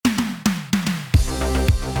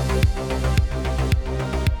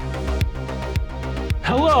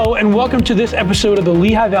Hello, and welcome to this episode of the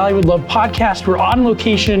Lehigh Valley with Love podcast. We're on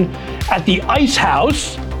location at the Ice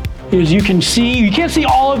House. As you can see, you can't see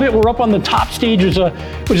all of it. We're up on the top stage. There's a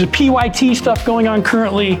PYT stuff going on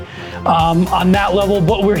currently on that level,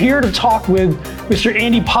 but we're here to talk with Mr.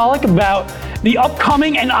 Andy Pollack about the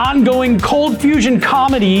upcoming and ongoing Cold Fusion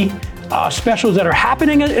comedy specials that are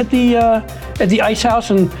happening at the Ice House.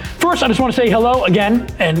 And first, I just want to say hello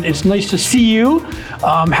again, and it's nice to see you.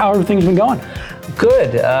 How everything's been going?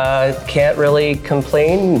 Good. Can't really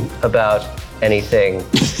complain about anything.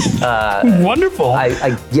 Wonderful.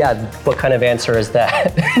 Yeah. What kind of answer is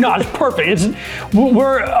that? No, it's perfect.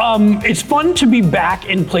 It's fun to be back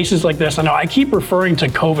in places like this. I know I keep referring to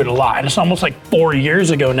COVID a lot, and it's almost like 4 years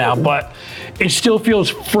ago now, but it still feels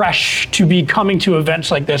fresh to be coming to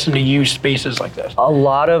events like this and to use spaces like this. A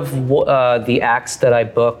lot of the acts that I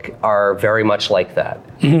book are very much like that.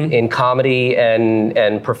 Mm-hmm. In comedy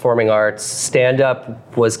and performing arts,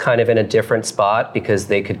 stand-up was kind of in a different spot because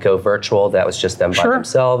they could go virtual. That was just them by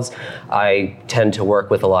themselves. I tend to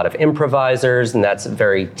work with a lot of improvisers, and that's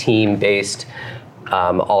very team-based.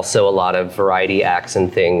 Also a lot of variety acts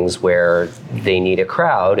and things where they need a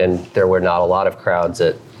crowd, and there were not a lot of crowds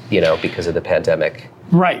because of the pandemic.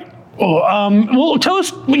 Right. Well, tell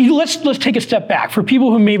us, let's take a step back. For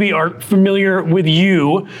people who maybe aren't familiar with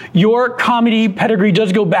you, your comedy pedigree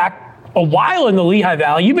does go back a while in the Lehigh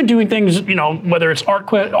Valley. You've been doing things, whether it's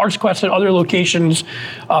Arts Quest at other locations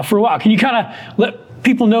for a while. Can you kind of let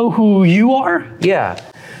people know who you are? Yeah.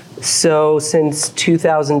 So since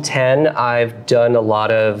 2010, I've done a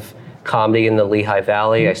lot of comedy in the Lehigh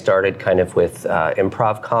Valley. I started kind of with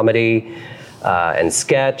improv comedy and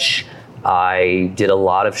sketch. I did a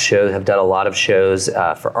lot of shows, have done a lot of shows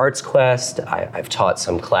for Arts Quest. I've taught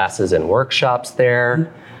some classes and workshops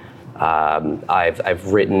there.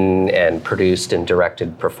 I've written and produced and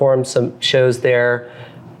directed, performed some shows there.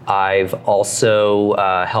 I've also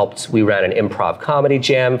we ran an improv comedy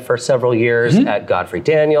jam for several years at Godfrey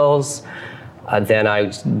Daniels. Then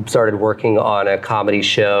I started working on a comedy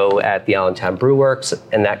show at the Allentown Brew Works,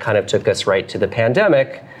 and that kind of took us right to the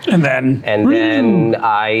pandemic. And then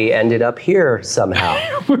I ended up here somehow.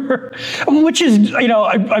 Which is,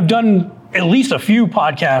 I've done at least a few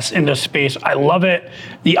podcasts in this space. I love it.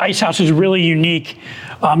 The Ice House is really unique.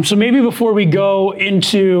 So maybe before we go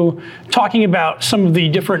into talking about some of the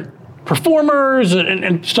different performers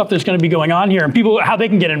and stuff that's going to be going on here and people, how they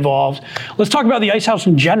can get involved, let's talk about the Ice House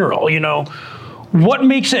in general. What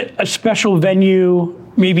makes it a special venue,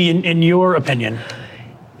 maybe in your opinion?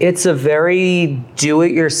 It's a very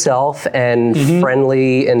do-it-yourself and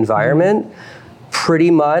friendly environment. Pretty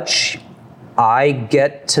much, I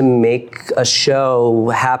get to make a show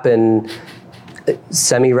happen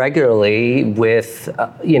semi-regularly with,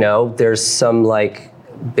 there's some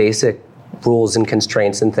basic rules and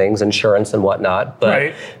constraints and things, insurance and whatnot.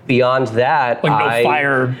 But beyond that, no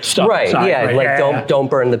fire stuff. Right, outside, don't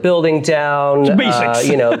burn the building down. It's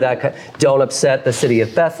basics. Don't upset the city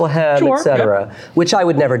of Bethlehem, etc. Which I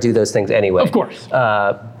would never do those things anyway. Of course.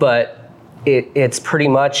 But it's pretty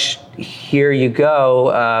much here you go,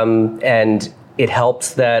 and it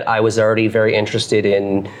helps that I was already very interested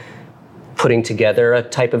in putting together a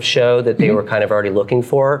type of show that they were kind of already looking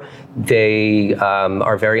for. They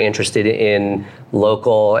are very interested in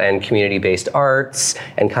local and community-based arts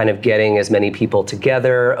and kind of getting as many people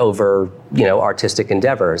together over, artistic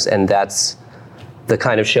endeavors. And that's the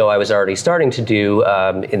kind of show I was already starting to do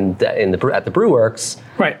at the Brew Works.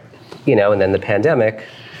 Right. And then the pandemic.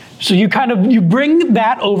 So you bring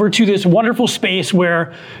that over to this wonderful space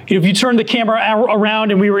where, if you turn the camera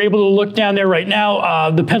around and we were able to look down there right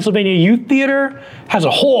now, the Pennsylvania Youth Theater has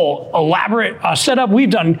a whole elaborate setup.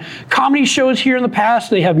 We've done comedy shows here in the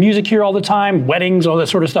past. They have music here all the time, weddings, all that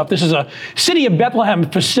sort of stuff. This is a City of Bethlehem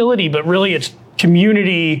facility, but really it's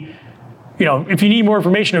community. If you need more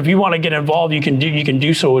information, if you want to get involved, you can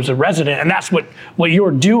do so as a resident, and that's what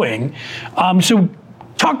you're doing. So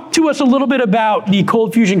talk to us a little bit about the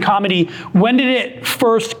Cold Fusion comedy. When did it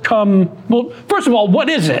first come? Well, first of all, what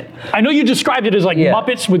is it? I know you described it as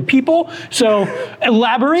Muppets with people, so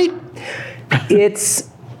elaborate.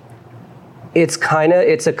 It's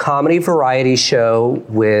a comedy variety show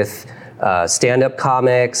with stand-up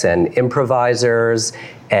comics and improvisers,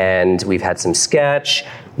 and we've had some sketch.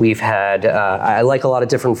 We've had, I like a lot of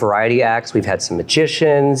different variety acts. We've had some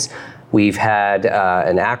magicians. We've had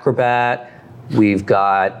an acrobat. We've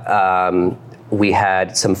got, we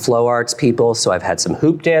had some flow arts people, so I've had some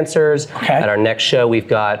hoop dancers. Okay. At our next show, we've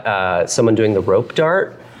got someone doing the rope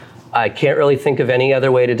dart. I can't really think of any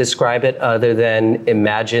other way to describe it other than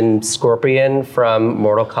imagine Scorpion from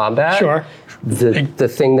Mortal Kombat. Sure. The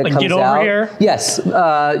thing that Like, comes get over out. here? Yes,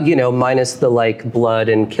 minus the like blood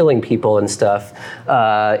and killing people and stuff.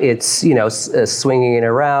 It's swinging it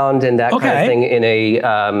around and that kind Okay. of thing in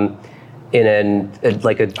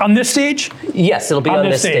On this stage? Yes, it'll be on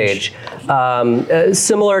this stage.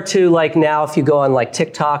 Similar to like now, if you go on like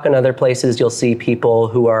TikTok and other places, you'll see people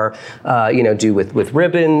who are, do with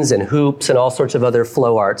ribbons and hoops and all sorts of other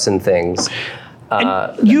flow arts and things.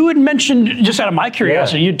 And you had mentioned, just out of my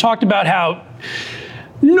curiosity, you talked about how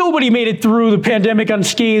nobody made it through the pandemic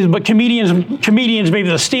unscathed, but comedians, maybe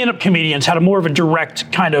the stand-up comedians, had a more of a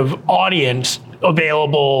direct kind of audience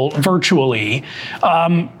available virtually.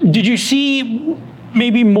 Did you see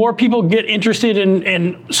maybe more people get interested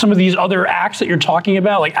in some of these other acts that you're talking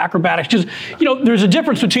about, like acrobatics? Because there's a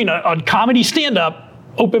difference between a comedy stand-up,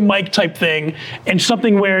 open mic type thing, and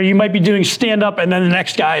something where you might be doing stand-up and then the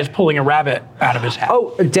next guy is pulling a rabbit out of his hat.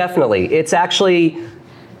 Oh, definitely.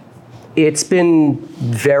 It's been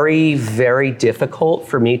very, very difficult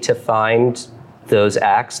for me to find those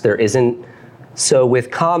acts. There isn't. So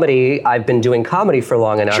with comedy, I've been doing comedy for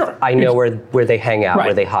long enough. Sure. I know where they hang out,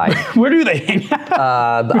 where they hide. Where do they hang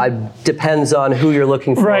out? Depends on who you're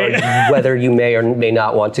looking for, whether you may or may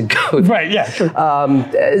not want to go. Right, yeah, sure.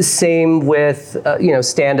 Same with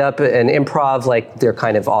stand-up and improv, like they're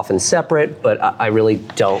kind of often separate, but I really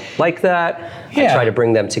don't like that. I try to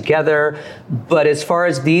bring them together. But as far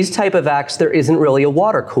as these type of acts, there isn't really a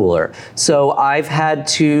water cooler. So I've had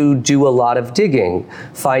to do a lot of digging,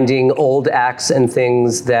 finding old acts and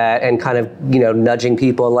things and kind of, nudging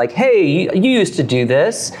people like, hey, you used to do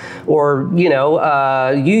this, or,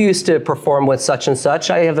 you used to perform with such and such.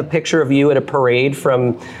 I have a picture of you at a parade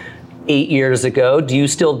from 8 years ago. Do you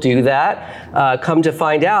still do that? Come to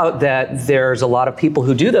find out that there's a lot of people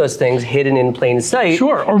who do those things hidden in plain sight.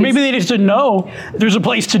 Sure, or maybe they just didn't know there's a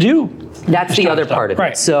place to do. That's the other part of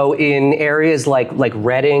it. So in areas like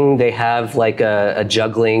Reading, they have like a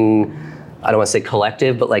juggling, I don't want to say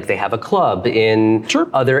collective, but like they have a club. In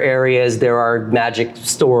other areas, there are magic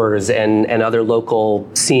stores and other local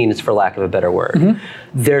scenes, for lack of a better word. Mm-hmm.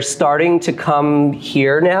 They're starting to come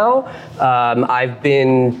here now. I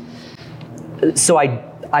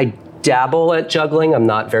dabble at juggling. I'm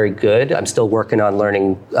not very good. I'm still working on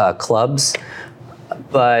learning clubs.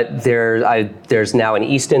 But there's now in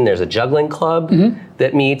Easton, there's a juggling club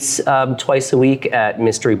that meets twice a week at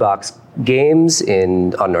Mystery Box Games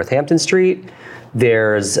on Northampton Street.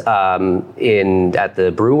 There's at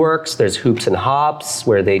the Brewworks, there's Hoops and Hops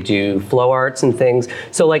where they do flow arts and things.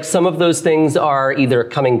 So like some of those things are either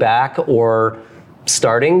coming back or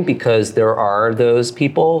starting because there are those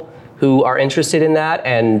people who are interested in that,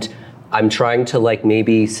 and I'm trying to like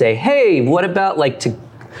maybe say, hey, what about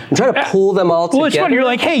I'm trying to pull them all together. Well, it's funny. You're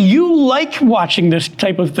like, hey, you like watching this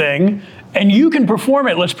type of thing, and you can perform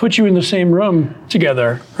it. Let's put you in the same room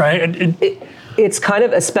together, right? It's kind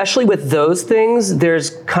of, especially with those things,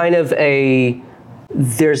 there's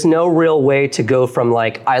no real way to go from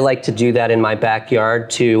like, I like to do that in my backyard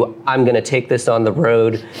to I'm going to take this on the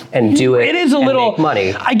road and do it. It is a little make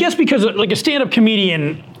money. I guess because like a stand-up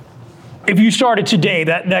comedian, if you started today,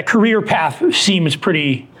 that career path seems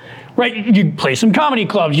pretty. Right, you play some comedy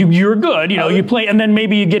clubs, you're good, you play, and then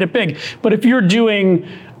maybe you get it big. But if you're doing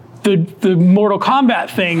the Mortal Kombat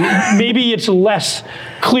thing, maybe it's less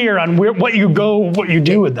clear on what you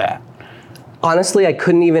do with that. Honestly, I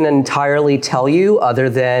couldn't even entirely tell you, other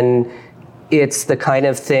than it's the kind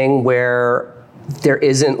of thing where there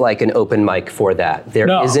isn't like an open mic for that. There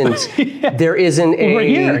isn't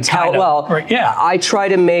I try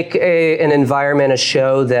to make an environment, a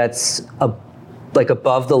show that's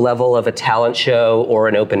above the level of a talent show or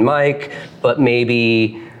an open mic, but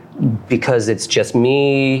maybe because it's just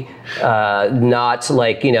me, not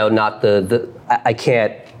the I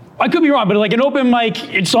can't. I could be wrong, but like an open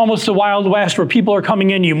mic, it's almost the Wild West where people are coming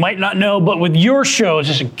in you might not know, but with your show, it's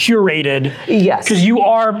just curated. Yes. Because you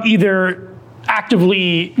are either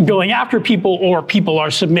actively going after people or people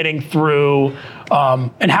are submitting through.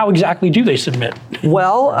 And how exactly do they submit?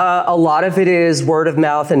 Well, a lot of it is word of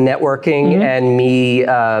mouth and networking and me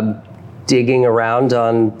digging around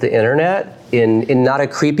on the internet in not a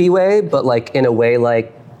creepy way, but like in a way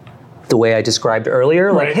like the way I described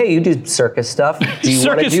earlier. Like, hey, you do circus stuff. Do you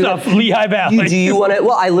want to do stuff, that? Lehigh Valley. Do you want to?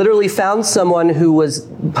 Well, I literally found someone who was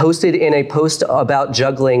posted in a post about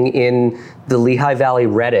juggling in the Lehigh Valley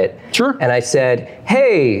Reddit. Sure. And I said,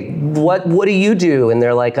 hey, what do you do? And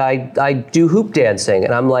they're like, I do hoop dancing.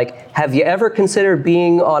 And I'm like, have you ever considered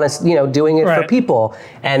being on doing it for people?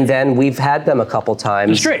 And then we've had them a couple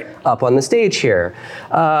times up on the stage here.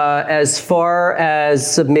 As far as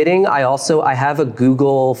submitting, I have a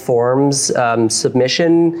Google Forms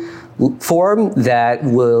submission form that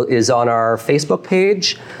is on our Facebook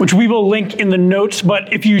page. Which we will link in the notes,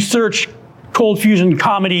 but if you search Cold Fusion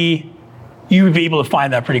Comedy, you would be able to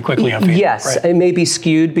find that pretty quickly on Facebook. Yes, it may be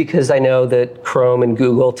skewed because I know that Chrome and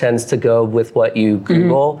Google tends to go with what you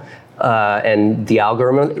Google and the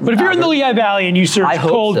algorithm. But if you're in the Lehigh Valley and you search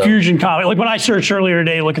Cold Fusion Comedy, like when I searched earlier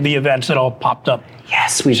today, look at the events that all popped up.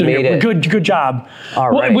 Yes, we've made it. Good job. All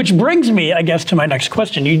right. Which brings me, I guess, to my next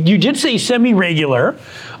question. You did say semi-regular.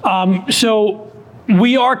 So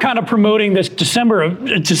we are kind of promoting this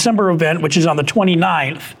December event, which is on the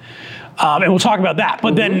 29th. And we'll talk about that.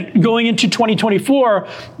 But then going into 2024,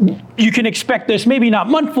 you can expect this, maybe not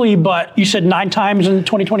monthly, but you said 9 times in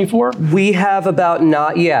 2024? We have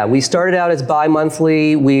we started out as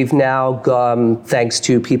bi-monthly. We've now, thanks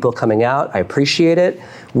to people coming out, I appreciate it.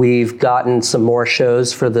 We've gotten some more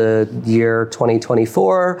shows for the year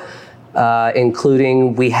 2024.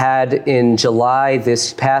 Including we had in July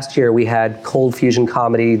this past year, we had Cold Fusion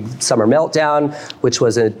Comedy Summer Meltdown, which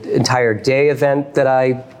was an entire day event that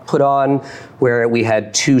I put on, where we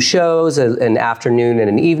had 2 shows, an afternoon and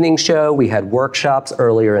an evening show. We had workshops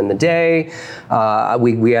earlier in the day.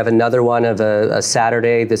 We have another one of a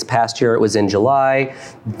Saturday. This past year it was in July.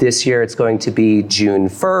 This year it's going to be June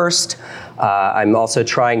 1st. I'm also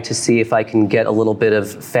trying to see if I can get a little bit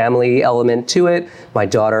of family element to it. My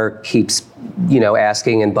daughter keeps,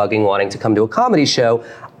 asking and bugging, wanting to come to a comedy show.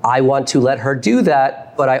 I want to let her do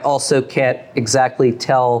that, but I also can't exactly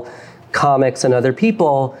tell comics and other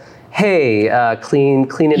people, hey, clean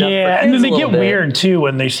it up. Yeah, and then they get weird too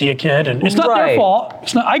when they see a kid, and it's not their fault.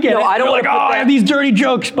 It's not. I get it. I don't like, I have these dirty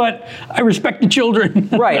jokes, but I respect the children.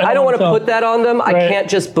 Right. I don't want to put that on them. Right. I can't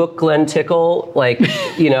just book Glenn Tickle,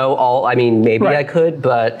 maybe I could,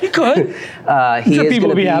 but you could. He is going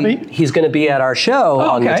to be happy. He's going to be at our show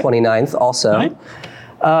on the 29th also. Right.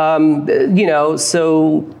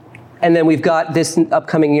 So. And then we've got this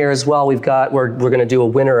upcoming year as well. We're going to do a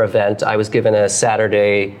winter event. I was given a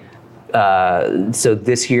Saturday. So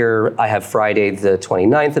this year I have Friday the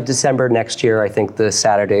 29th of December. Next year I think the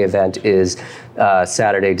Saturday event is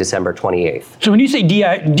Saturday, December 28th. So when you say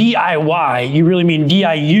DIY, you really mean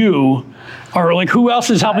DIU? Or like who else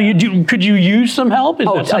is helping you? Could you use some help? Is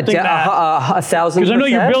that something 1,000%. Because I know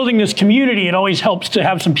you're building this community. It always helps to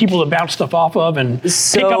have some people to bounce stuff off of and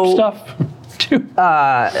pick up stuff.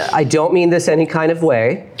 I don't mean this any kind of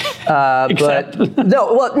way, but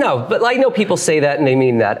I know people say that and they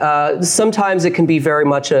mean that. Sometimes it can be very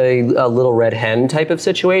much a little red hen type of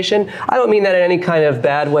situation. I don't mean that in any kind of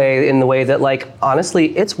bad way, in the way that,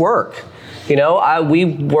 honestly, it's work. We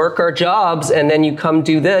work our jobs and then you come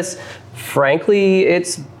do this. Frankly,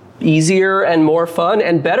 it's easier and more fun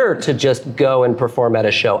and better to just go and perform at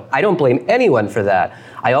a show. I don't blame anyone for that.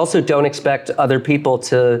 I also don't expect other people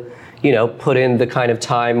to put in the kind of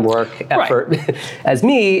time, work, effort as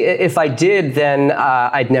me. If I did, then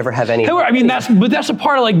I'd never have any. I mean, that's a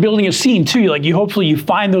part of building a scene too. Hopefully you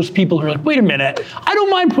find those people who are like, wait a minute, I don't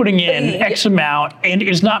mind putting in X amount, and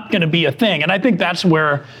it's not going to be a thing. And I think that's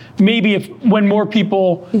where maybe when more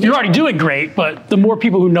people, you're already doing great, but the more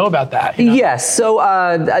people who know about that. Yes. So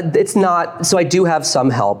it's not. So I do have some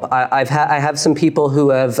help. I have some people who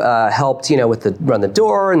have helped, with the run the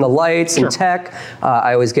door and the lights and tech.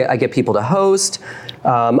 I get people to host.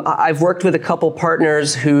 I've worked with a couple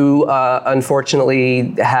partners who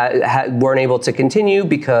unfortunately weren't able to continue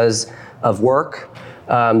because of work.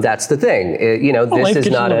 That's the thing. This is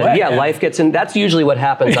not life gets in. That's usually what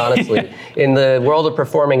happens, honestly. In the world of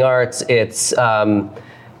performing arts, it's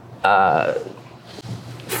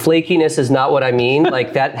flakiness is not what I mean.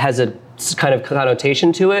 That has a kind of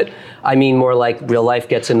connotation to it. I mean more real life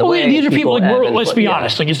gets in the way. These are people let's be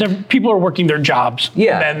honest. People are working their jobs.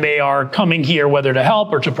 Yeah. And they are coming here whether to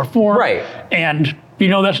help or to perform. Right. And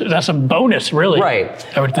that's a bonus, really. Right.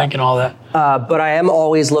 I would think, and all that. But I am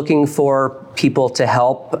always looking for people to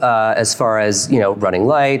help as far as running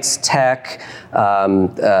lights, tech,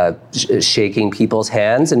 shaking people's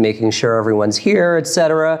hands and making sure everyone's here,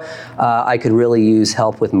 etc. I could really use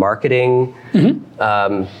help with marketing.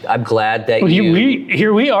 Mm-hmm. I'm glad that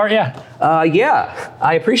here we are. Yeah.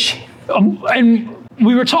 I appreciate. And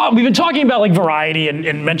we've been talking about variety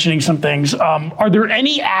and mentioning some things. Are there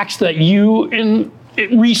any acts that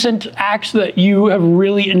recent acts that you have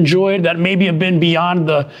really enjoyed that maybe have been beyond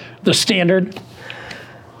the standard?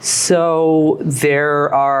 So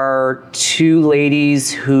there are two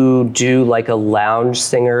ladies who do like a lounge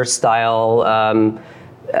singer style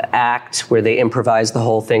act where they improvise the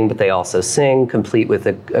whole thing, but they also sing, complete with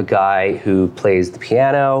a guy who plays the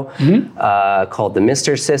piano called the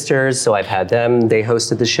Mister Sisters. So I've had them. They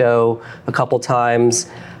hosted the show a couple times.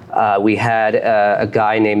 We had a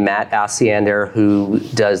guy named Matt Asiander who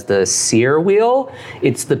does the sear wheel.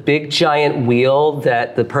 It's the big giant wheel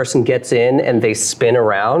that the person gets in and they spin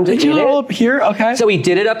around. Did you do it all up here? Okay. So we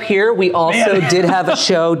did it up here. We also did have a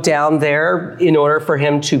show down there in order for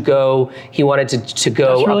him to go. He wanted to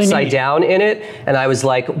go really upside neat. down in it. And I was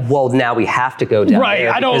like, well, now we have to go down Right,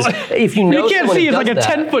 there. I don't. because If you know you can't someone see. who It's like a does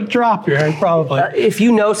that- 10-foot drop here, probably. if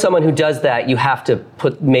you know someone who does that, you have to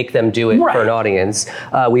make them do it Right. for an audience.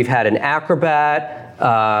 We've had an acrobat.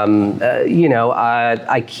 I'm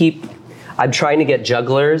trying to get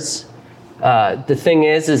jugglers. The thing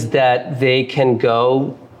is that they can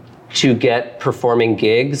go to get performing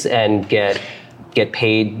gigs and get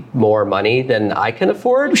paid more money than I can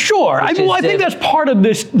afford. Sure. I think that's part of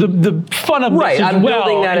this. The fun of Right. this as I'm well.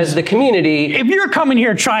 building that is as the community. if you're coming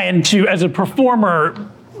here trying to, as a performer,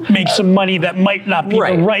 make some money that might not be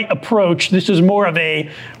Right. the right approach. This is more of a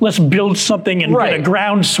let's build something and get a Right.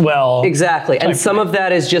 groundswell. Exactly. And some of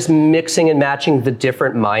that is just mixing and matching the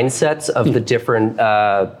different mindsets of the different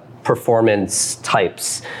performance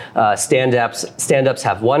types. Stand-ups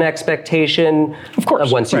have one expectation. Of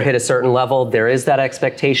course, Once you right. hit a certain level, there is that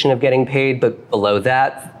expectation of getting paid, but below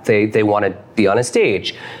that, they want to be on a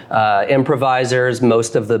stage. Improvisers,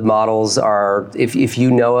 most of the models are, if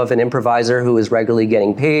you know of an improviser who is regularly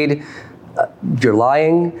getting paid, you're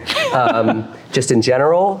lying, just in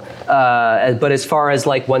general. But as far as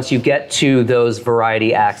like once you get to those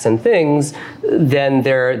variety acts and things, then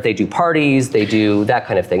they do parties, they do that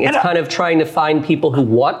kind of thing. It's kind of trying to find people who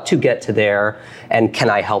want to get to there, and can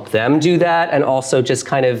I help them do that? And also just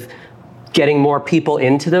kind of getting more people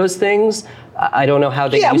into those things. I don't know how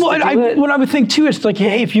they used to do it. What I would think too is like,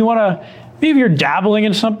 hey, if you want to, maybe you're dabbling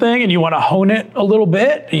in something and you want to hone it a little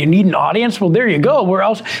bit, and you need an audience. Well, there you go. Where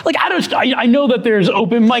else? Like I know that there's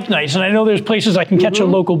open mic nights, and I know there's places I can catch a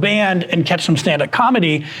local band and catch some stand-up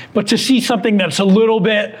comedy. But to see something that's a little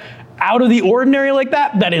bit out of the ordinary like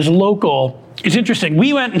that is local, is interesting.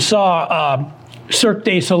 We went and saw Cirque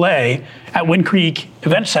du Soleil at Wind Creek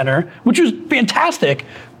Event Center, which was fantastic.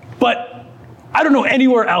 But I don't know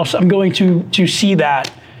anywhere else I'm going to see that,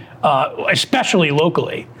 especially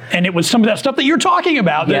locally. And it was some of that stuff that you're talking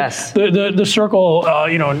about. Yes. The circle,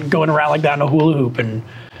 going around like that in a hula hoop, and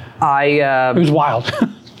it was wild.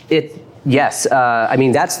 Yes, I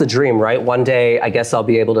mean, that's the dream, right? One day, I guess I'll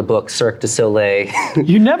be able to book Cirque du Soleil.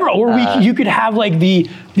 You never, or you could have like the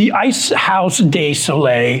Ice House Day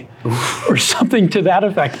Soleil, or something to that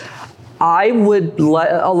effect. I would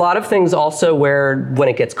a lot of things also where when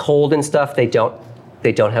it gets cold and stuff, they don't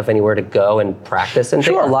have anywhere to go and practice and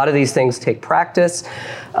Sure. a lot of these things take practice.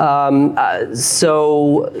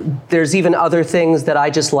 So there's even other things that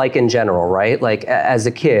I just like in general, right? Like as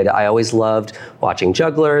a kid, I always loved watching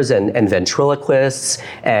jugglers and ventriloquists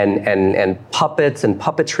and puppets and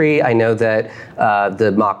puppetry. I know that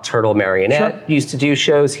the Mock Turtle Marionette used to do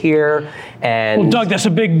shows here. And Well, Doug, that's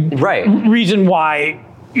a big Right. reason why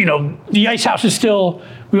the Ice House is still.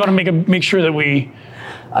 We want to make sure that we.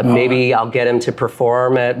 maybe I'll get him to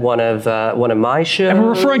perform at one of my shows. And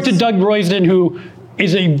we're referring to Doug Royston, who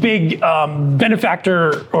is a big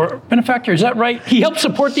benefactor, is that right? He helps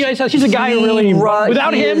support the Ice House. He's a guy who really,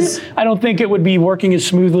 without him, I don't think it would be working as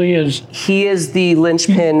smoothly as. He is the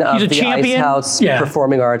linchpin of He's a the champion? Ice House Yeah.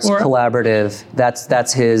 Performing Arts Collaborative.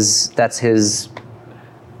 That's his.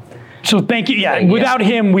 So thank you. Yeah, without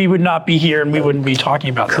him, we would not be here and we wouldn't be talking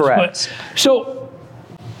about this. Correct. So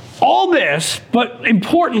all this, but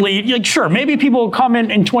importantly, like sure, maybe people will come in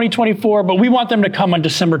 2024, but we want them to come on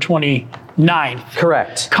December 29th.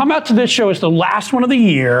 Correct. Come out to this show. It's the last one of the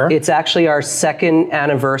year. It's actually our second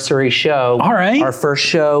anniversary show. All right. Our first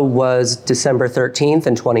show was December 13th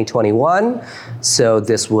in 2021. So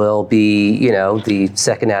this will be, the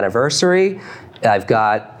second anniversary.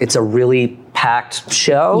 It's a really packed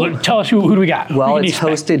show. Tell us who do we got? Well, Who can it's you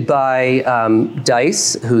expect? hosted by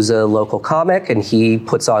Dice, who's a local comic, and he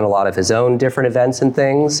puts on a lot of his own different events and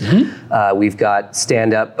things. We've got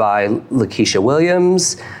stand-up by Lakeisha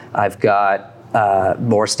Williams. I've got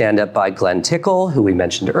more stand-up by Glenn Tickle, who we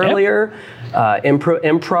mentioned earlier.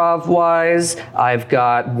 Improv-wise, I've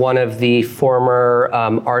got one of the former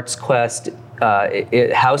Arts Quest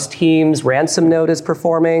house teams. Ransom Note is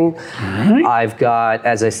performing. I've got,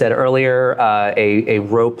 as I said earlier, a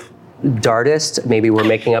rope dartist. Maybe we're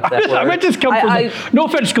making up that word. I might just come no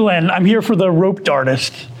offense, Glenn. I'm here for the rope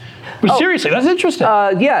dartist. But seriously, that's interesting.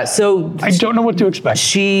 Yeah, so I don't know what to expect.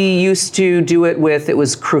 she used to do it it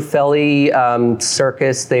was Crufelli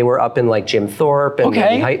Circus. They were up in like Jim Thorpe and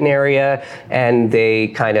Okay. the Heighton area, and they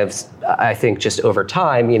kind of, I think just over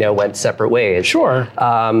time, went separate ways. Sure.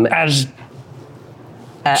 As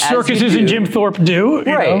As you circuses and do. Jim Thorpe do.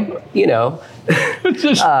 Right. It's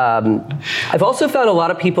just- I've also found a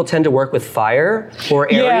lot of people tend to work with fire or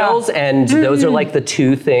Yeah. aerials, and those are like the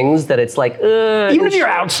two things that it's like, even if you're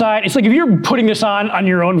outside, it's like if you're putting this on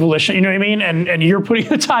your own volition, you know what I mean? And you're putting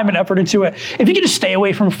the time and effort into it. If you can just stay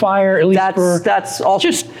away from fire, at least that's also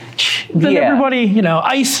just then Yeah. everybody,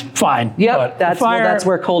 ice, fine. Yep, But well, that's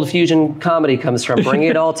where Cold Fusion comedy comes from. Bring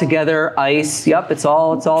it all together, ice. Yep, it's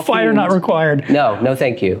all fire themed. not required. No,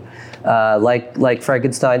 thank you. Like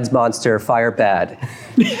Frankenstein's monster, fire bad.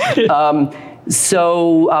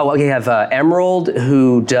 So we have Emerald,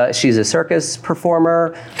 who she's a circus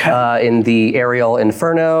performer in the Aerial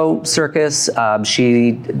Inferno circus.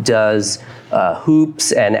 She does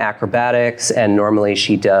hoops and acrobatics, and normally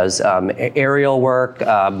she does aerial work.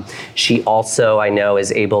 She also, I know,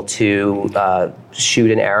 is able to shoot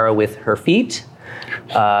an arrow with her feet.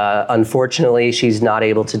 Unfortunately, she's not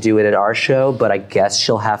able to do it at our show, but I guess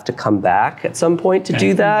she'll have to come back at some point to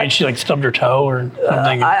do that. Maybe she like stubbed her toe or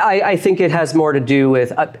something. I think it has more to do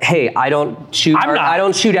with, hey, I don't shoot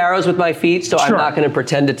arrows with my feet, so Sure. I'm not going to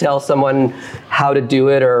pretend to tell someone how to do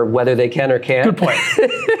it or whether they can or can't. Good point.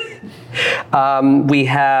 We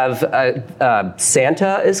have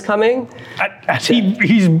Santa is coming.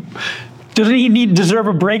 Doesn't he deserve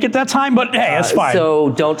a break at that time? But hey, that's fine.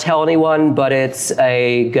 So don't tell anyone, but it's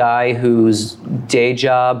a guy whose day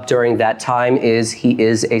job during that time he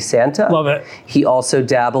is a Santa. Love it. He also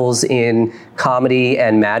dabbles in comedy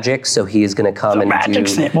and magic, so he's going to come and magic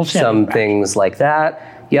do Santa. some things like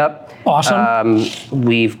that. Yep. Awesome.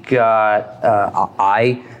 We've got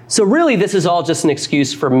So really, this is all just an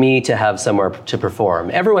excuse for me to have somewhere to perform.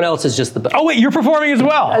 Everyone else is just the. Oh wait, you're performing as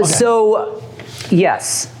well. Okay. So,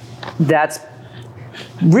 yes, that's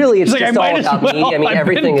really it's It's like, just I all might as about well. me. I mean, I've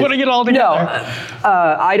everything been putting is, it all together. No,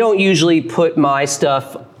 I don't usually put my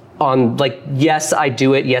stuff on. Like, yes, I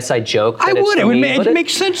do it. Yes, I joke. I that it's would. for It would me, make but it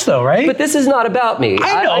makes sense though, right? But this is not about me.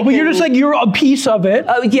 I know, but you're just like you're a piece of it.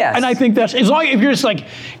 Yes. And I think that's as long as if you're just like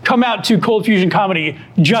come out to Cold Fusion Comedy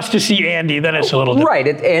just to see Andy, then it's a little different.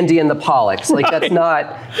 Right, Andy and the Pollocks. Like Right. that's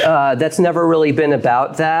not. That's never really been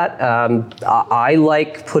about that. I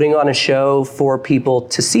like putting on a show for people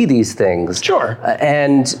to see these things. Sure.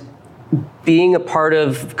 And being a part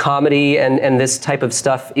of comedy and this type of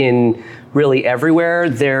stuff in really everywhere,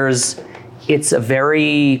 it's a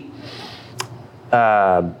very.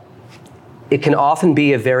 It can often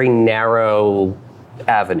be a very narrow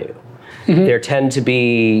avenue. Mm-hmm. There tend to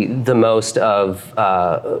be the most of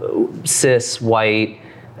cis, white,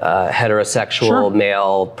 heterosexual Sure.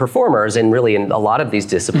 male performers, and really in a lot of these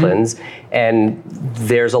disciplines. Mm-hmm. And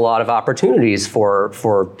there's a lot of opportunities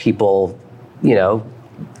for people,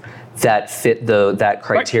 that fit that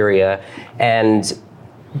criteria. And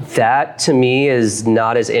that to me is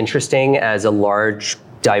not as interesting as a large,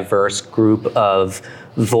 diverse group of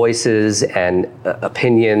voices and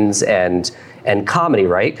opinions and comedy,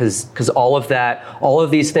 right? Because all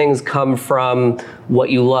of these things come from what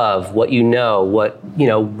you love, what you know,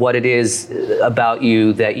 what it is about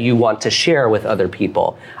you that you want to share with other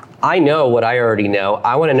people. I know what I already know.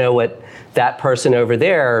 I want to know what that person over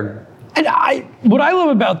there. And what I love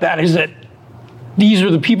about that is that these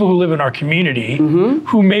are the people who live in our community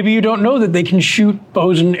who maybe you don't know that they can shoot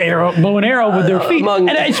bow and arrow with their feet. And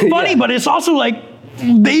it's funny, yeah. but it's also like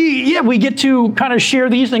we get to kind of share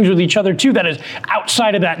these things with each other too. That is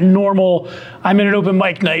outside of that normal. I'm in an open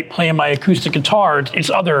mic night playing my acoustic guitar. It's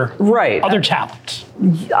other talents.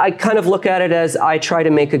 I kind of look at it as I try to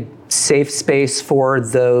make a safe space for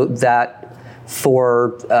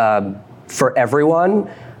everyone.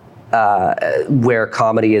 Where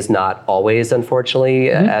comedy is not always, unfortunately,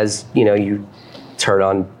 as you turn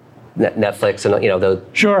on Netflix and the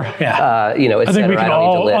Sure, yeah. et I think we cetera. can I don't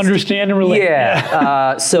need to all list. understand and relate.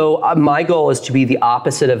 Yeah. So my goal is to be the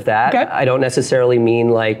opposite of that. Okay. I don't necessarily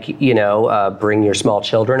mean like bring your small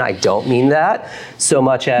children. I don't mean that so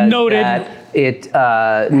much as Noted.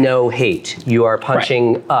 that no hate. You are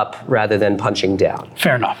punching up rather than punching down.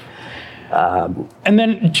 Fair enough. And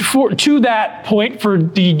then to that point for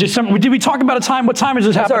the December, did we talk about a time? What time is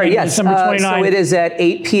this happening? Sorry, yes. December 29th. So it is at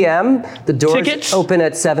 8 p.m. The doors Tickets? open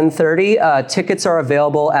at 7:30. Tickets are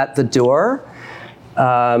available at the door.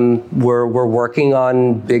 We're working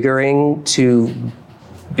on biggering to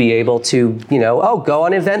be able to, go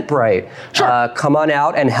on Eventbrite. Sure. Come on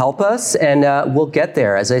out and help us, and we'll get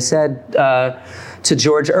there. As I said, to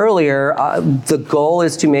George earlier, the goal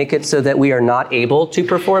is to make it so that we are not able to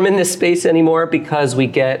perform in this space anymore because we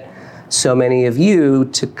get so many of you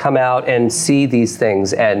to come out and see these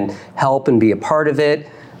things and help and be a part of it.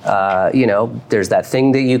 There's that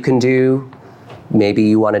thing that you can do. Maybe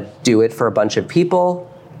you want to do it for a bunch of people.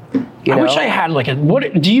 I wish I had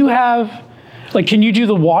what do you have? Like, can you do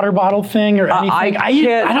the water bottle thing or anything? I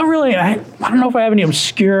don't know if I have any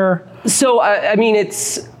obscure. So, I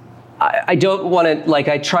don't want to,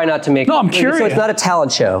 I try not to make. No, I'm curious. So it's not a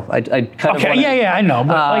talent show. I kind of. I know.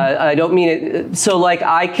 But I don't mean it. So,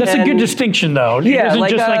 I can. That's a good distinction, though. It isn't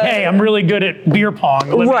just hey, I'm really good at beer pong.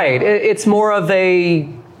 Right. It's more of a.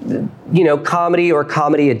 Comedy or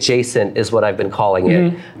comedy adjacent is what I've been calling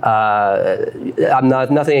it. I'm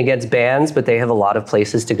nothing against bands, but they have a lot of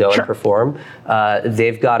places to go and perform.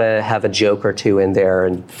 They've got to have a joke or two in there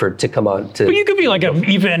and to come on to. But you could be I guess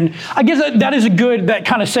that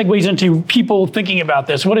kind of segues into people thinking about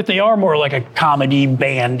this. What if they are more like a comedy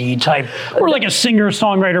bandy type, or like a singer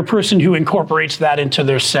songwriter person who incorporates that into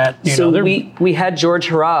their set? We had George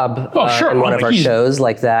Harab in one of our shows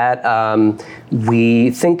like that.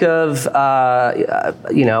 We think of, I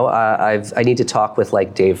need to talk with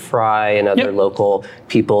Dave Fry and other local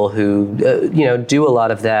people who, do a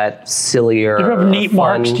lot of that sillier. You have Nate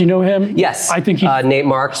Marks, do you know him? Yes. I think he's Nate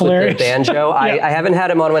Marks hilarious. With the banjo. I haven't had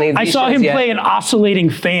him on any of these I saw him yet. play an oscillating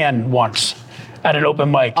fan once at an open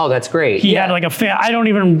mic. Oh, that's great. He had a fan, I don't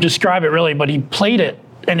even describe it really, but he played it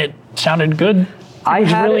and it sounded good. It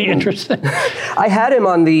was really interesting. I had him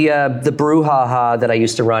on the brouhaha that I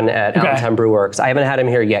used to run at Allentown Brew Works. I haven't had him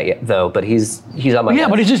here yet though, but he's on my list.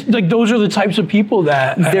 But it's just those are the types of people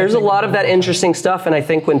that there's a lot of that interesting stuff, and I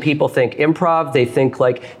think when people think improv, they think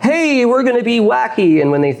hey, we're going to be wacky,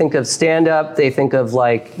 and when they think of stand-up, they think of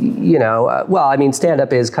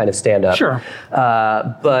stand-up is kind of stand-up. Sure.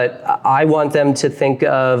 But I want them to think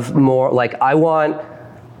of more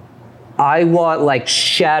I want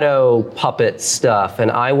shadow puppet stuff,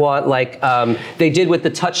 and I want they did with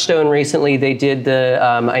the Touchstone recently. They did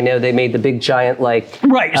I know they made the big giant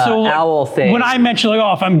owl thing. When I mention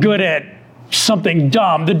if I'm good at something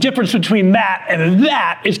dumb, the difference between that and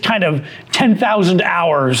that is kind of 10,000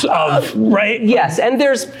 hours of right. Yes, and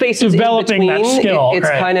there's spaces developing in between. That skill. It's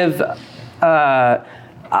kind of.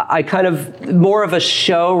 I kind of more of a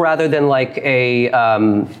show rather than an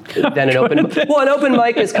open. Well, an open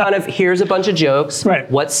mic is kind of here's a bunch of jokes. Right.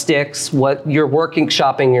 What sticks? What you're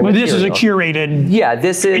shopping your material. This is a curated. Yeah,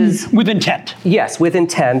 this is with intent. Yes, with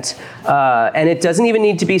intent, and it doesn't even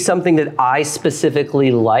need to be something that I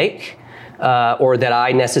specifically like. Or that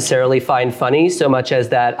I necessarily find funny, so much as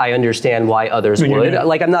that I understand why others would.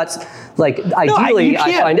 I'm not ideally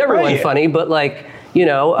I find everyone funny, but you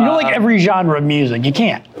don't like every genre of music. You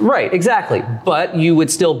can't. Right, exactly. But you would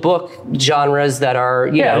still book genres that are,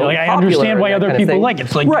 I understand why other people like it.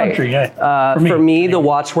 It's like country. For me, the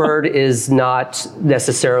watchword is not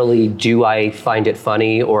necessarily do I find it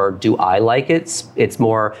funny or do I like it. It's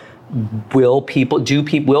more will people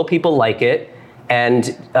like it,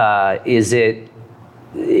 and is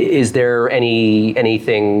there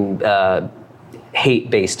anything hate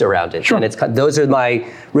based around it? Sure. And those are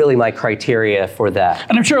my criteria for that.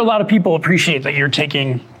 And I'm sure a lot of people appreciate that you're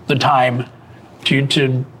taking the time to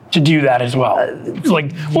do that as well. Because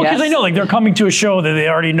I know they're coming to a show that they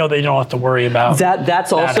already know they don't have to worry about.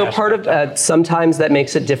 That's also part of sometimes that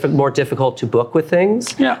makes it more difficult to book with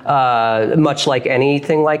things. Yeah. Much like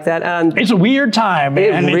anything like that. And it's a weird time.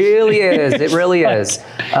 It really is. It really is.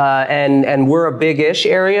 And we're a big-ish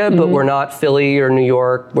area, but we're not Philly or New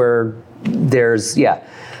York where there's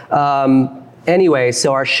anyway,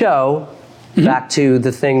 so our show, back to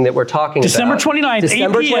the thing that we're talking December about. 29th,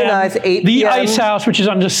 December 8 p.m. 29th, 8 The p.m. Ice House, which is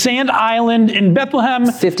on the Sand Island in Bethlehem.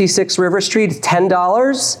 56 River Street,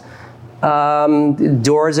 $10.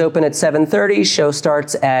 Doors open at 7:30. Show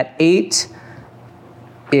starts at 8.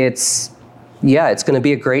 It's going to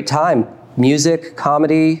be a great time. Music,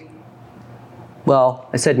 comedy. Well,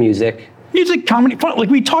 I said music. Music, comedy, fun.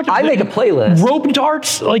 We talked about I make a playlist. Rope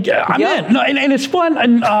darts. I'm in. No, and it's fun.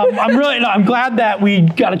 And I'm glad that we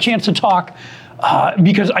got a chance to talk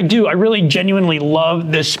because I really genuinely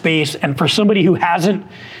love this space. And for somebody who hasn't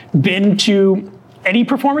been to any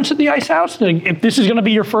performance at the Ice House, if this is going to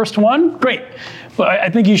be your first one, great. But I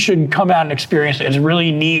think you should come out and experience it. It's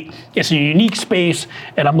really neat. It's a unique space,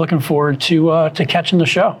 and I'm looking forward to catching the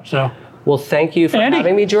show. So. Well, thank you for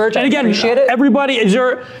having me, George. And again, I appreciate it. Everybody,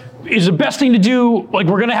 is the best thing to do, like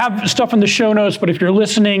we're gonna have stuff in the show notes, but if you're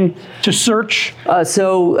listening, to search.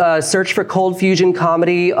 Search for Cold Fusion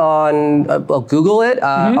Comedy on, Google it.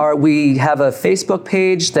 We have a Facebook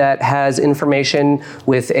page that has information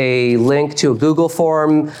with a link to a Google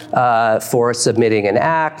form for submitting an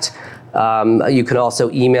act. You can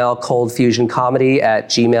also email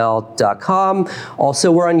coldfusioncomedy@gmail.com.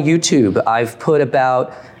 Also, we're on YouTube. I've put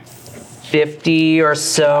about 50 or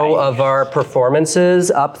so of our performances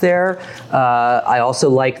up there. I also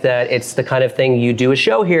like that it's the kind of thing you do a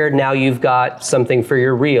show here, now you've got something for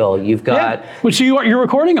your reel. You've got... Well, so you're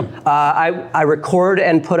recording them? I record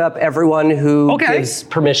and put up everyone who gives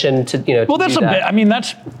permission to, Well, that's do that. bit, I mean,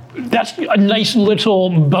 that's a nice little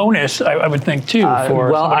bonus, I would think, too,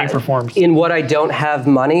 for somebody who performs. In what I don't have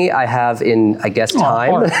money, I have in, I guess,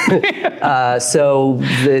 time. So,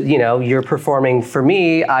 you're performing for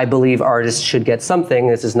me. I believe artists should get something.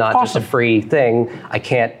 This is not just a free thing. I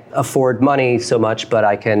can't afford money so much, but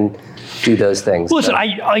I can do those things. Listen,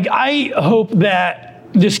 I hope that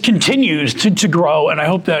this continues to grow, and I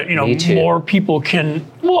hope that more people can.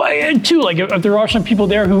 Well, and too, like if there are some people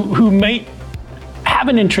there who might have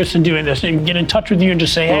an interest in doing this and get in touch with you and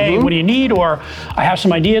just say, hey, what do you need? Or I have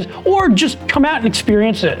some ideas, or just come out and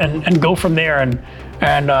experience it and go from there and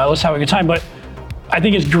let's have a good time. But I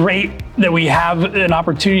think it's great that we have an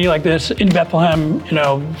opportunity like this in Bethlehem,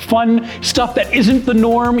 fun stuff that isn't the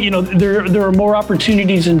norm. There are more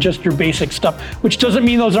opportunities than just your basic stuff, which doesn't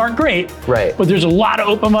mean those aren't great. Right. But there's a lot of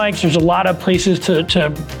open mics, there's a lot of places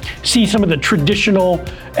to see some of the traditional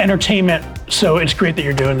entertainment. So it's great that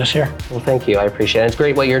you're doing this here. Well, thank you, I appreciate it. It's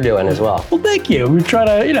great what you're doing as well. Well, thank you. We try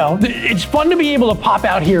to, it's fun to be able to pop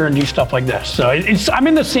out here and do stuff like this. So I'm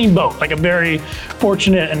in the same boat. Like, I'm very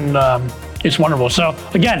fortunate, and it's wonderful. So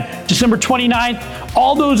again, December 29th,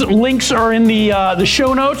 all those links are in the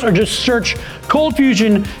show notes, or just search Cold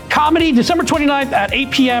Fusion Comedy, December 29th at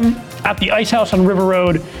 8 p.m. at the Ice House on River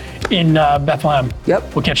Road in Bethlehem.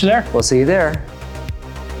 Yep. We'll catch you there. We'll see you there.